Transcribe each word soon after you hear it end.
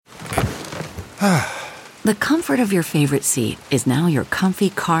The comfort of your favorite seat is now your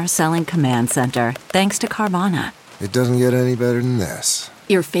comfy car-selling command center, thanks to Carvana. It doesn't get any better than this.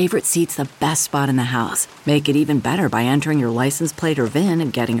 Your favorite seat's the best spot in the house. Make it even better by entering your license plate or VIN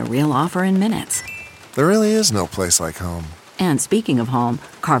and getting a real offer in minutes. There really is no place like home. And speaking of home,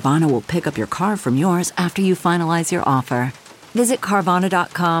 Carvana will pick up your car from yours after you finalize your offer. Visit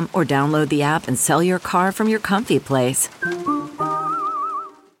Carvana.com or download the app and sell your car from your comfy place.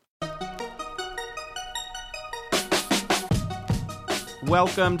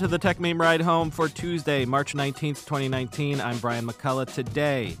 Welcome to the Tech Meme Ride Home for Tuesday, March 19th, 2019. I'm Brian McCullough.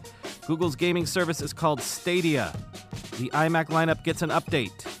 Today, Google's gaming service is called Stadia. The iMac lineup gets an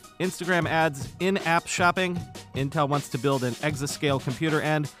update. Instagram adds in-app shopping. Intel wants to build an exascale computer,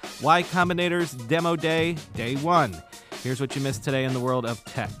 and Y Combinator's Demo Day, Day 1. Here's what you missed today in the world of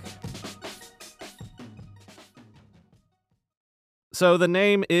tech. So the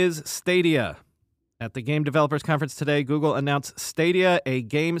name is Stadia. At the Game Developers Conference today, Google announced Stadia, a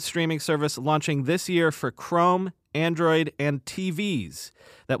game streaming service launching this year for Chrome, Android, and TVs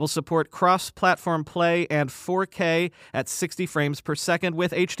that will support cross-platform play and 4K at 60 frames per second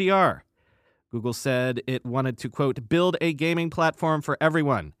with HDR. Google said it wanted to, quote, build a gaming platform for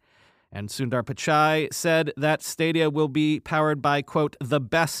everyone. And Sundar Pichai said that Stadia will be powered by, quote, the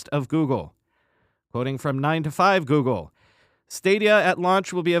best of Google. Quoting from 9 to 5 Google, Stadia at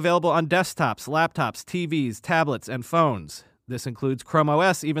launch will be available on desktops, laptops, TVs, tablets, and phones. This includes Chrome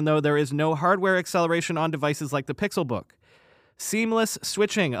OS, even though there is no hardware acceleration on devices like the Pixelbook. Seamless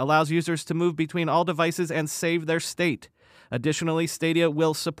switching allows users to move between all devices and save their state. Additionally, Stadia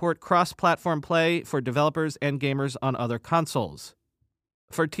will support cross-platform play for developers and gamers on other consoles.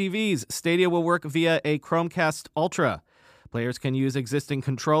 For TVs, Stadia will work via a Chromecast Ultra. Players can use existing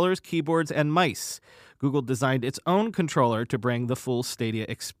controllers, keyboards, and mice. Google designed its own controller to bring the full Stadia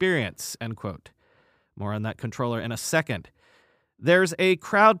experience, end quote. More on that controller in a second. There's a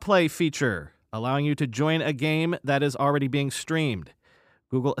crowd play feature, allowing you to join a game that is already being streamed.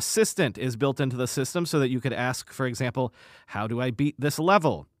 Google Assistant is built into the system so that you could ask, for example, how do I beat this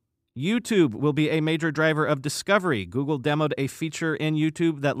level? YouTube will be a major driver of discovery. Google demoed a feature in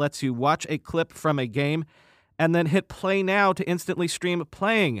YouTube that lets you watch a clip from a game and then hit play now to instantly stream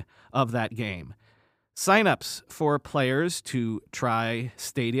playing of that game. Sign-ups for players to try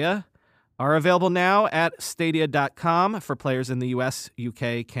Stadia are available now at Stadia.com for players in the US,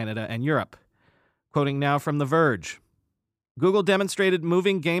 UK, Canada, and Europe. Quoting now from The Verge, Google demonstrated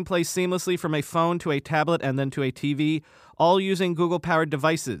moving gameplay seamlessly from a phone to a tablet and then to a TV, all using Google-powered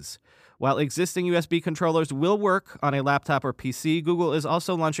devices. While existing USB controllers will work on a laptop or PC, Google is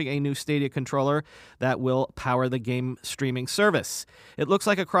also launching a new Stadia controller that will power the game streaming service. It looks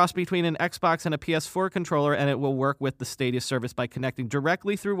like a cross between an Xbox and a PS4 controller, and it will work with the Stadia service by connecting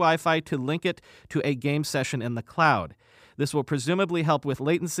directly through Wi-Fi to link it to a game session in the cloud. This will presumably help with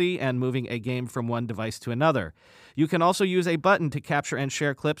latency and moving a game from one device to another. You can also use a button to capture and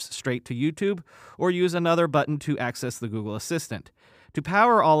share clips straight to YouTube, or use another button to access the Google Assistant. To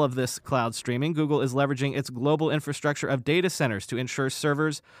power all of this cloud streaming, Google is leveraging its global infrastructure of data centers to ensure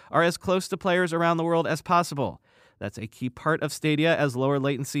servers are as close to players around the world as possible. That's a key part of Stadia, as lower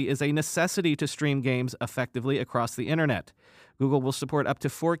latency is a necessity to stream games effectively across the internet. Google will support up to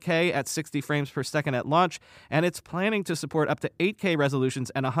 4K at 60 frames per second at launch, and it's planning to support up to 8K resolutions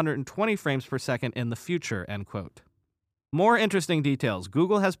and 120 frames per second in the future, end quote. More interesting details.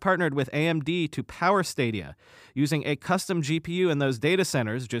 Google has partnered with AMD to power Stadia using a custom GPU in those data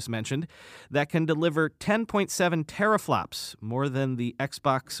centers just mentioned that can deliver 10.7 teraflops, more than the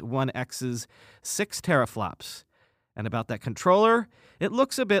Xbox One X's 6 teraflops. And about that controller, it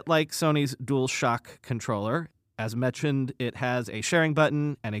looks a bit like Sony's DualShock controller. As mentioned, it has a sharing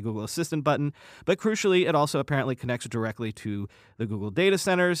button and a Google Assistant button, but crucially, it also apparently connects directly to the Google data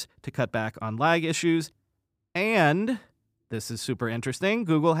centers to cut back on lag issues. And this is super interesting.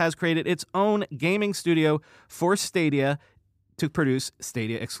 Google has created its own gaming studio for Stadia to produce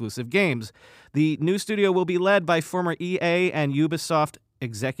Stadia-exclusive games. The new studio will be led by former EA and Ubisoft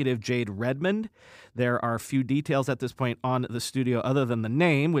executive Jade Redmond. There are few details at this point on the studio other than the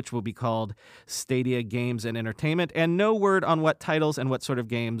name, which will be called Stadia Games and Entertainment, and no word on what titles and what sort of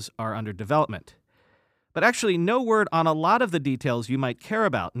games are under development. But actually, no word on a lot of the details you might care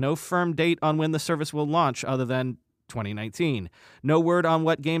about. No firm date on when the service will launch other than 2019. No word on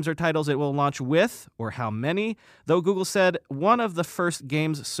what games or titles it will launch with or how many, though Google said one of the first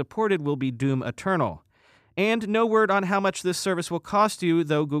games supported will be Doom Eternal. And no word on how much this service will cost you,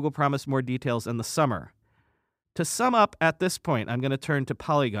 though Google promised more details in the summer. To sum up at this point, I'm going to turn to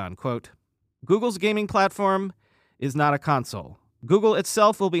Polygon. Quote, Google's gaming platform is not a console. Google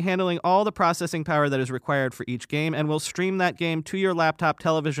itself will be handling all the processing power that is required for each game and will stream that game to your laptop,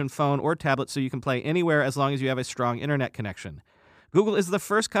 television, phone, or tablet so you can play anywhere as long as you have a strong internet connection. Google is the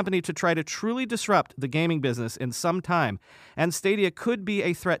first company to try to truly disrupt the gaming business in some time, and Stadia could be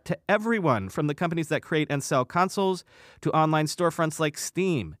a threat to everyone from the companies that create and sell consoles to online storefronts like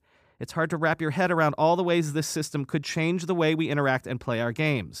Steam. It's hard to wrap your head around all the ways this system could change the way we interact and play our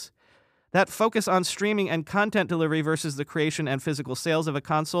games. That focus on streaming and content delivery versus the creation and physical sales of a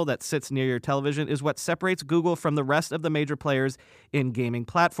console that sits near your television is what separates Google from the rest of the major players in gaming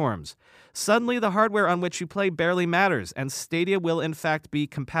platforms. Suddenly, the hardware on which you play barely matters, and Stadia will in fact be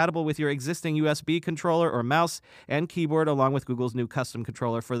compatible with your existing USB controller or mouse and keyboard along with Google's new custom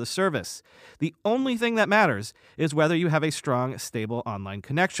controller for the service. The only thing that matters is whether you have a strong, stable online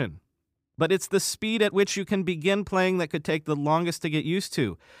connection. But it's the speed at which you can begin playing that could take the longest to get used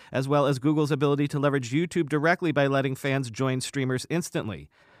to, as well as Google's ability to leverage YouTube directly by letting fans join streamers instantly.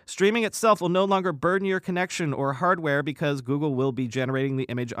 Streaming itself will no longer burden your connection or hardware because Google will be generating the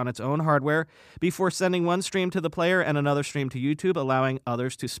image on its own hardware before sending one stream to the player and another stream to YouTube, allowing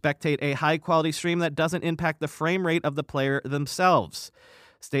others to spectate a high-quality stream that doesn't impact the frame rate of the player themselves.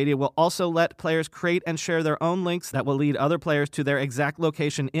 Stadia will also let players create and share their own links that will lead other players to their exact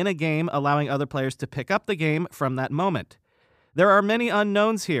location in a game, allowing other players to pick up the game from that moment. There are many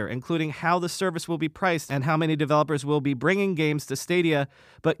unknowns here, including how the service will be priced and how many developers will be bringing games to Stadia,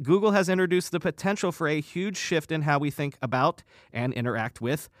 but Google has introduced the potential for a huge shift in how we think about and interact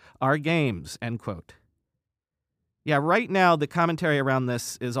with our games, end quote. Yeah, right now the commentary around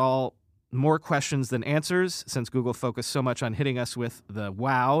this is all more questions than answers, since Google focused so much on hitting us with the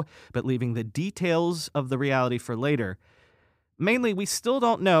wow, but leaving the details of the reality for later. Mainly, we still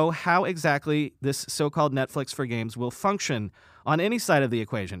don't know how exactly this so-called Netflix for games will function on any side of the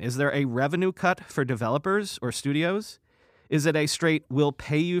equation. Is there a revenue cut for developers or studios? Is it a straight, we'll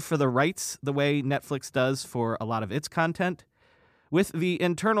pay you for the rights the way Netflix does for a lot of its content? With the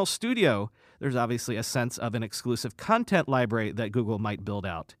internal studio, there's obviously a sense of an exclusive content library that Google might build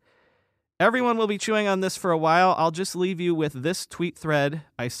out. Everyone will be chewing on this for a while. I'll just leave you with this tweet thread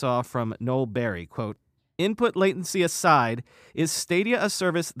I saw from Noel Berry, quote, "Input latency aside, is Stadia a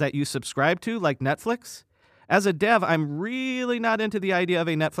service that you subscribe to like Netflix? As a dev, I'm really not into the idea of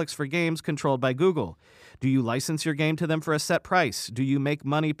a Netflix for games controlled by Google. Do you license your game to them for a set price? Do you make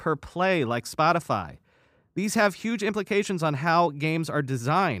money per play like Spotify? These have huge implications on how games are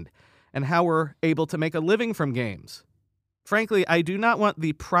designed and how we're able to make a living from games. Frankly, I do not want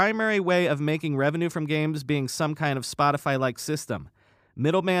the primary way of making revenue from games being some kind of Spotify-like system.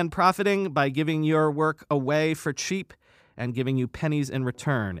 Middleman profiting by giving your work away for cheap and giving you pennies in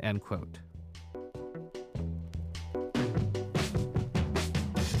return," end quote.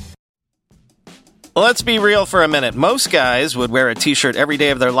 Let's be real for a minute. Most guys would wear a t-shirt every day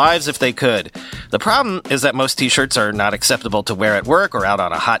of their lives if they could. The problem is that most t-shirts are not acceptable to wear at work or out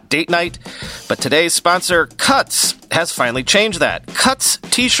on a hot date night. But today's sponsor, Cuts, has finally changed that. Cuts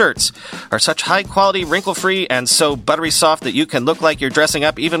t-shirts are such high-quality, wrinkle-free, and so buttery soft that you can look like you're dressing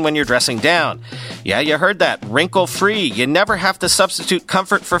up even when you're dressing down. Yeah, you heard that. Wrinkle-free. You never have to substitute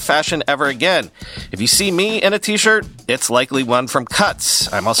comfort for fashion ever again. If you see me in a t-shirt, it's likely one from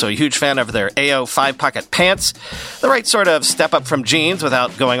Cuts. I'm also a huge fan of their AO 5-pocket pants. The right sort of step up from jeans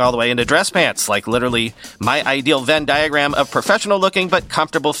without going all the way into dress pants, like literally my ideal Venn diagram of professional looking but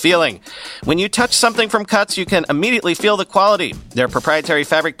comfortable feeling. When you touch something from Cuts, you can immediately feel the quality. Their proprietary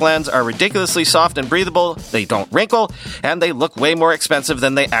fabric blends are ridiculously soft and breathable, they don't wrinkle, and they look way more expensive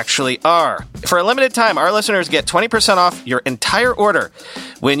than they actually are. For a limited time, our listeners get 20% off your entire order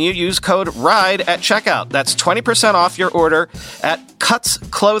when you use code RIDE at checkout. That's 20% off your order at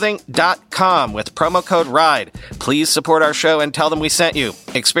cutsclothing.com with promo code RIDE. Please support our show and tell them we sent you.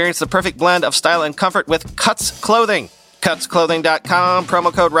 Experience the perfect blend of style and comfort with Cuts Clothing. Cutsclothing.com,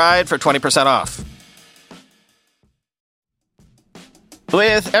 promo code RIDE for 20% off.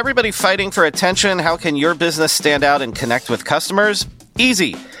 With everybody fighting for attention, how can your business stand out and connect with customers?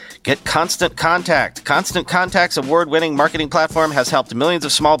 Easy. Get Constant Contact. Constant Contact's award-winning marketing platform has helped millions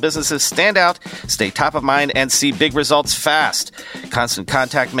of small businesses stand out, stay top of mind, and see big results fast. Constant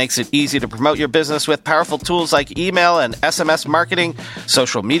Contact makes it easy to promote your business with powerful tools like email and SMS marketing,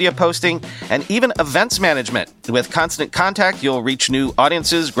 social media posting, and even events management. With Constant Contact, you'll reach new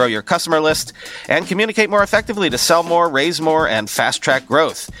audiences, grow your customer list, and communicate more effectively to sell more, raise more, and fast-track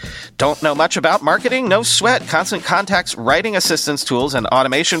growth. Don't know much about marketing? No sweat. Constant Contact's writing assistance tools and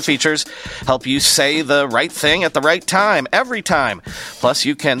automation features help you say the right thing at the right time, every time. Plus,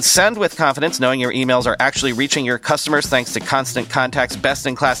 you can send with confidence knowing your emails are actually reaching your customers thanks to Constant Contact's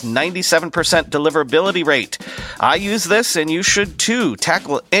best-in-class 97% deliverability rate. I use this, and you should too.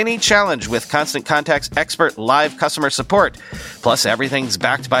 Tackle any challenge with Constant Contact's expert live customer support. Plus, everything's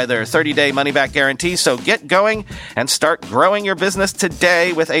backed by their 30-day money-back guarantee, so get going and start growing your business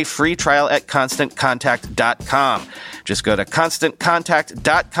today with a free trial at ConstantContact.com. Just go to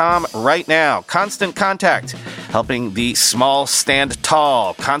ConstantContact.com right now. Constant Contact, helping the small stand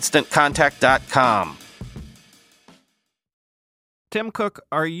tall. ConstantContact.com. Tim Cook,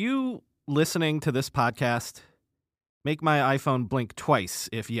 are you listening to this podcast? Make my iPhone blink twice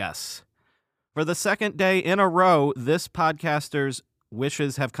if yes. For the second day in a row, this podcaster's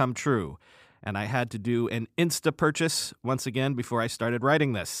wishes have come true, and I had to do an Insta purchase once again before I started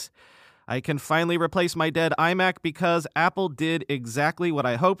writing this. I can finally replace my dead iMac because Apple did exactly what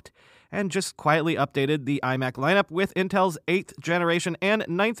I hoped and just quietly updated the iMac lineup with Intel's 8th generation and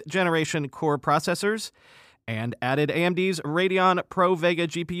 9th generation core processors and added AMD's Radeon Pro Vega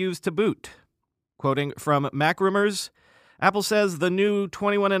GPUs to boot. Quoting from Mac Rumors, Apple says the new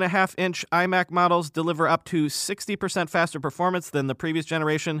 21.5-inch iMac models deliver up to 60% faster performance than the previous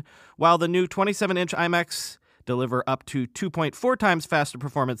generation, while the new 27-inch iMacs deliver up to 2.4 times faster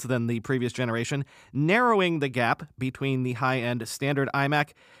performance than the previous generation, narrowing the gap between the high-end standard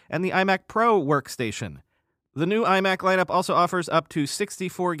iMac and the iMac Pro workstation. The new iMac lineup also offers up to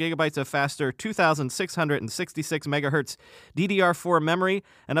 64 gigabytes of faster 2,666 megahertz DDR4 memory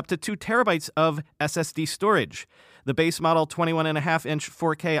and up to 2 terabytes of SSD storage. The base model 21.5-inch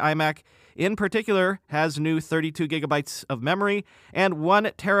 4K iMac in particular has new 32 gigabytes of memory and 1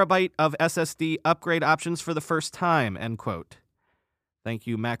 terabyte of SSD upgrade options for the first time, end quote. Thank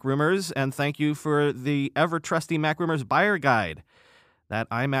you, Mac Rumors, and thank you for the ever-trusty Mac Rumors buyer guide. That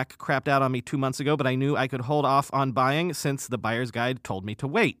iMac crapped out on me 2 months ago, but I knew I could hold off on buying since the buyer's guide told me to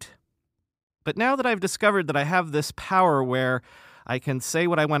wait. But now that I've discovered that I have this power where I can say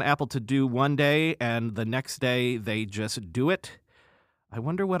what I want Apple to do one day and the next day they just do it, I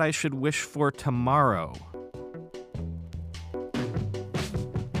wonder what I should wish for tomorrow.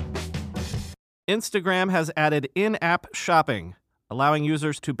 Instagram has added in-app shopping, allowing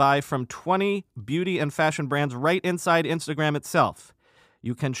users to buy from 20 beauty and fashion brands right inside Instagram itself.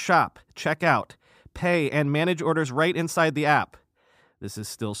 You can shop, check out, pay, and manage orders right inside the app. This is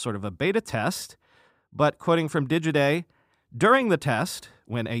still sort of a beta test, but quoting from Digiday, during the test,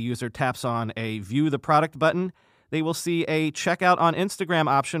 when a user taps on a View the Product button, they will see a Checkout on Instagram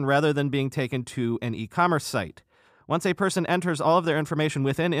option rather than being taken to an e-commerce site. Once a person enters all of their information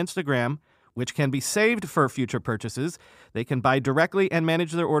within Instagram, which can be saved for future purchases, they can buy directly and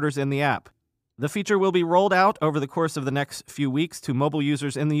manage their orders in the app. The feature will be rolled out over the course of the next few weeks to mobile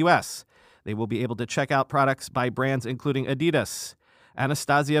users in the U.S. They will be able to check out products by brands including Adidas,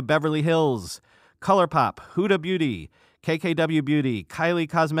 Anastasia Beverly Hills, ColourPop, Huda Beauty, KKW Beauty, Kylie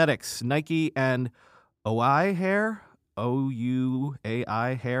Cosmetics, Nike, and OUAI Hair?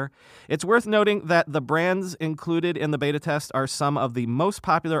 OUAI Hair. It's worth noting that the brands included in the beta test are some of the most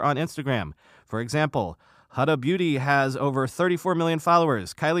popular on Instagram. For example, Huda Beauty has over 34 million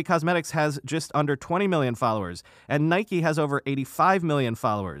followers, Kylie Cosmetics has just under 20 million followers, and Nike has over 85 million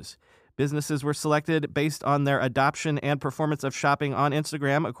followers. Businesses were selected based on their adoption and performance of shopping on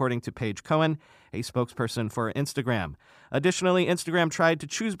Instagram, according to Paige Cohen, a spokesperson for Instagram. Additionally, Instagram tried to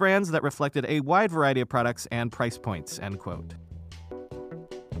choose brands that reflected a wide variety of products and price points, end quote.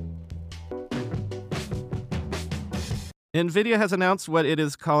 NVIDIA has announced what it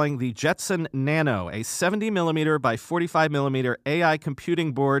is calling the Jetson Nano, a 70mm by 45mm AI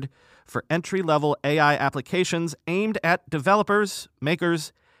computing board for entry-level AI applications aimed at developers,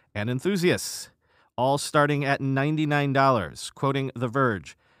 makers, and enthusiasts, all starting at $99, quoting The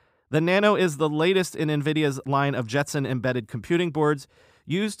Verge. The Nano is the latest in NVIDIA's line of Jetson embedded computing boards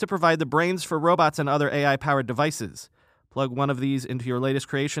used to provide the brains for robots and other AI-powered devices. Plug one of these into your latest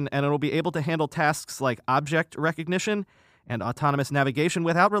creation, and it'll be able to handle tasks like object recognition and autonomous navigation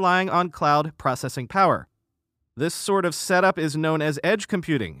without relying on cloud processing power. This sort of setup is known as edge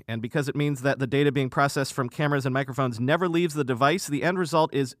computing, and because it means that the data being processed from cameras and microphones never leaves the device, the end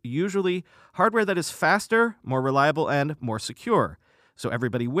result is usually hardware that is faster, more reliable, and more secure. So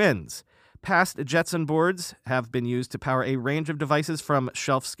everybody wins. Past Jetson boards have been used to power a range of devices from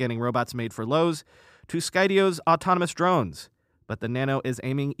shelf-scanning robots made for Lowe's to Skydio's autonomous drones. But the Nano is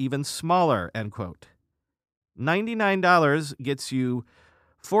aiming even smaller, end quote. $99 gets you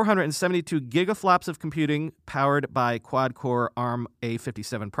 472 gigaflops of computing powered by quad-core ARM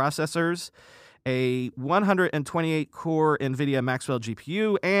A57 processors, a 128-core NVIDIA Maxwell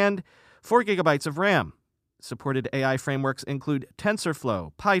GPU, and 4 gigabytes of RAM. Supported AI frameworks include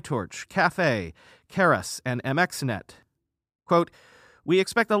TensorFlow, PyTorch, Caffe, Keras, and MXNet. Quote, "We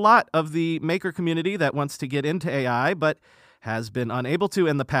expect a lot of the maker community that wants to get into AI, but has been unable to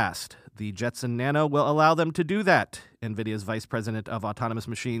in the past. The Jetson Nano will allow them to do that," NVIDIA's Vice President of Autonomous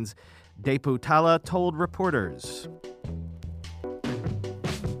Machines, Deepu Talla, told reporters.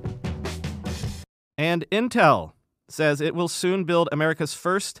 And Intel says it will soon build America's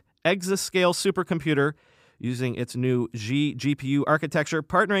first exascale supercomputer using its new G GPU architecture,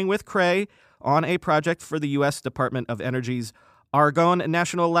 partnering with Cray on a project for the U.S. Department of Energy's Argonne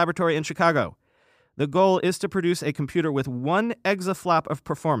National Laboratory in Chicago. The goal is to produce a computer with 1 exaflop of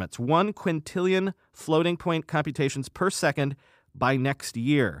performance, 1 quintillion floating point computations per second by next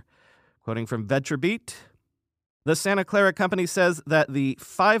year. Quoting from VentureBeat, the Santa Clara company says that the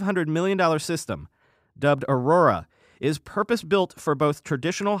 $500 million system, dubbed Aurora, is purpose-built for both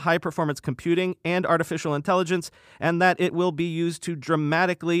traditional high-performance computing and artificial intelligence, and that it will be used to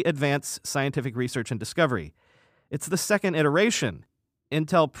dramatically advance scientific research and discovery. It's the second iteration.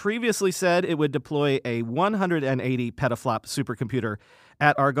 Intel previously said it would deploy a 180 petaflop supercomputer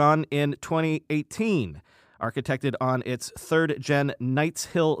at Argonne in 2018, architected on its third-gen Knights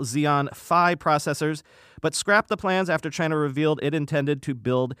Hill Xeon Phi processors, but scrapped the plans after China revealed it intended to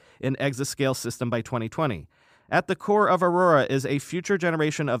build an exascale system by 2020. At the core of Aurora is a future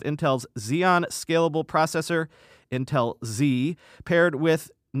generation of Intel's Xeon Scalable processor, Intel Z, paired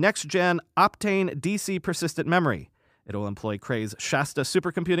with next-gen Optane DC persistent memory. It will employ Cray's Shasta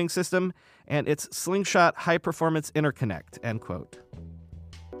supercomputing system and its Slingshot high-performance interconnect, end quote.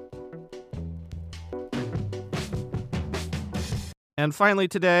 And finally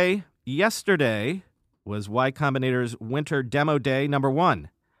yesterday was Y Combinator's Winter Demo Day #1.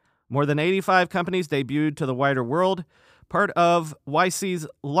 More than 85 companies debuted to the wider world, part of YC's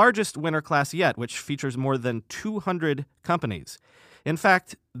largest winter class yet, which features more than 200 companies. In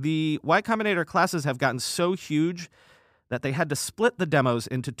fact, the Y Combinator classes have gotten so huge that they had to split the demos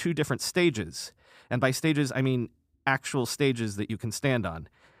into 2 different stages. And by stages, I mean actual stages that you can stand on.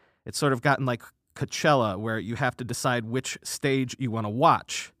 It's sort of gotten like Coachella, where you have to decide which stage you want to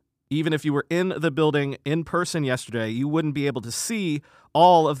watch. Even if you were in the building in person yesterday, you wouldn't be able to see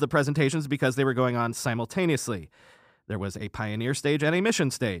all of the presentations because they were going on simultaneously. There was a pioneer stage and a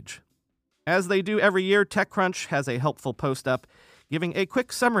mission stage. As they do every year, TechCrunch has a helpful post up giving a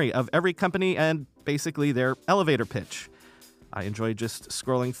quick summary of every company and basically their elevator pitch. I enjoy just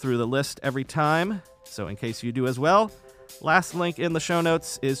scrolling through the list every time, so in case you do as well, last link in the show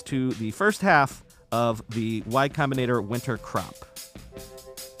notes is to the first half of the Y Combinator Winter Crop.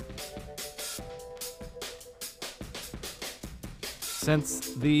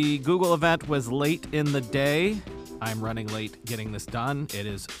 Since the Google event was late in the day, I'm running late getting this done. It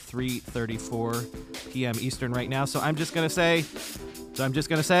is 3:34 p.m. Eastern right now, so I'm just going to say,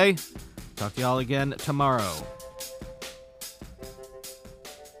 talk to y'all again tomorrow.